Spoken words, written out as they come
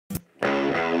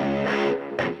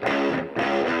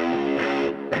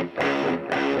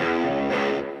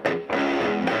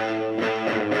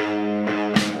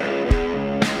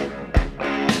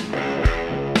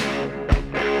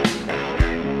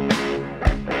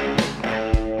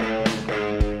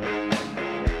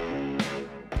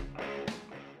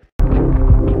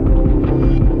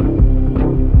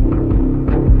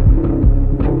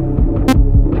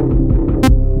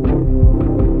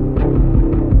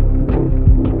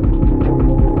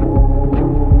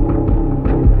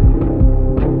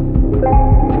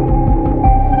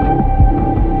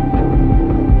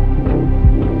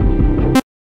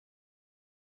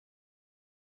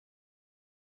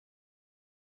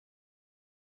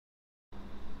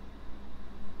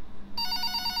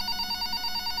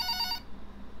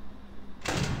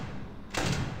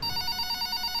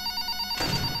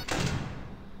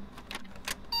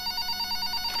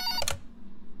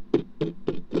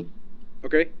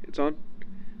It's on.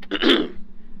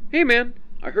 Hey man,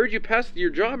 I heard you passed your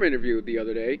job interview the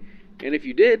other day, and if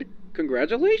you did,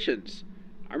 congratulations.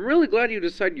 I'm really glad you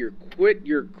decided to quit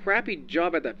your crappy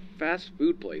job at that fast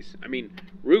food place. I mean,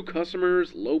 rude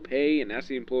customers, low pay, and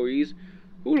nasty employees.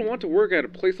 Who would want to work at a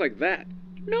place like that?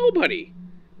 Nobody.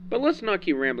 But let's not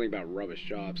keep rambling about rubbish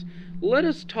jobs. Let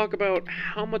us talk about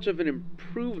how much of an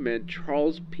improvement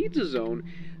Charles' Pizza Zone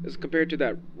is compared to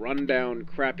that rundown,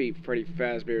 crappy Freddy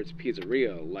Fazbear's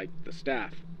Pizzeria, like the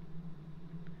staff.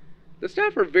 The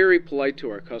staff are very polite to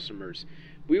our customers.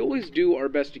 We always do our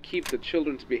best to keep the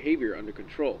children's behavior under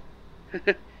control.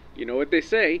 You know what they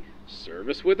say,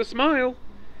 service with a smile.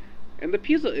 And the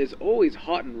pizza is always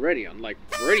hot and ready, unlike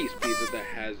Freddy's pizza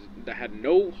that had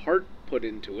no heart put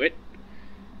into it.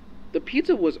 The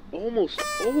pizza was almost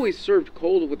always served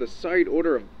cold with a side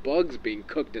order of bugs being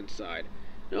cooked inside.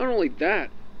 Not only that,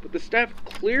 but the staff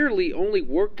clearly only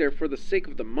worked there for the sake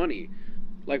of the money.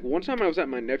 Like one time I was at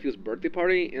my nephew's birthday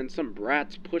party and some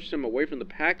brats pushed him away from the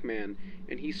Pac-Man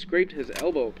and he scraped his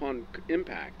elbow upon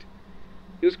impact.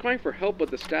 He was crying for help, but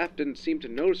the staff didn't seem to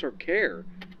notice or care.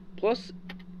 Plus,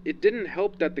 it didn't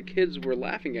help that the kids were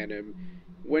laughing at him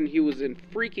when he was in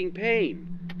freaking pain.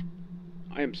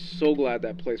 I am so glad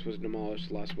that place was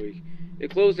demolished last week.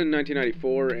 It closed in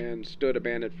 1994 and stood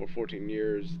abandoned for 14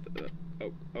 years.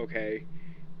 Okay.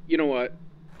 You know what?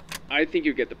 I think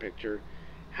you get the picture.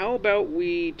 How about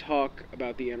we talk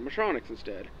about the animatronics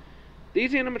instead?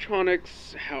 These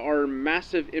animatronics are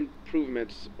massive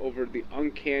improvements over the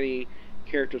uncanny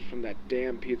characters from that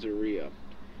damn pizzeria.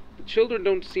 The children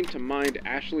don't seem to mind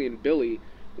Ashley and Billy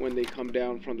when they come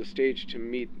down from the stage to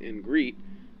meet and greet.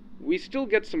 We still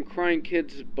get some crying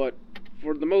kids, but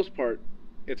for the most part,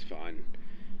 it's fine.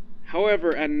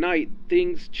 However, at night,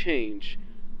 things change.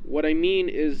 What I mean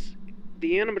is,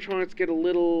 the animatronics get a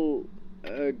little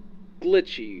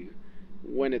glitchy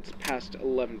when it's past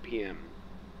 11 p.m.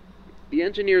 The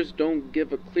engineers don't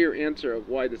give a clear answer of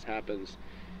why this happens.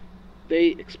 They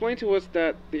explain to us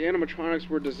that the animatronics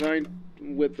were designed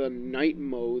with a night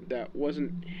mode that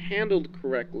wasn't handled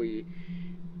correctly,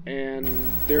 and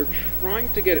they're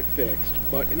trying to get it fixed,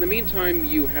 but in the meantime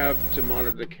you have to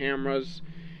monitor the cameras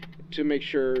to make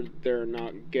sure they're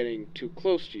not getting too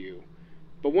close to you.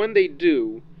 But when they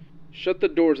do, shut the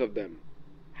doors of them.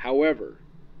 However,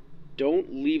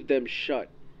 don't leave them shut.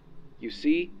 You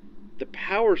see, the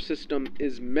power system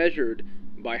is measured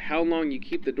by how long you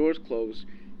keep the doors closed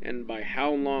and by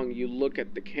how long you look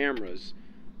at the cameras.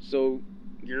 So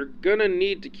you're gonna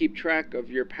need to keep track of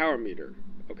your power meter,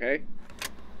 okay?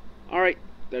 Alright,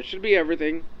 that should be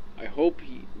everything. I hope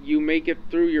you make it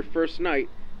through your first night.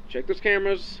 Check those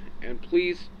cameras, and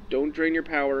please don't drain your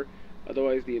power,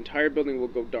 otherwise the entire building will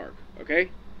go dark,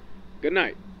 okay? Good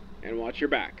night, and watch your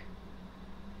back.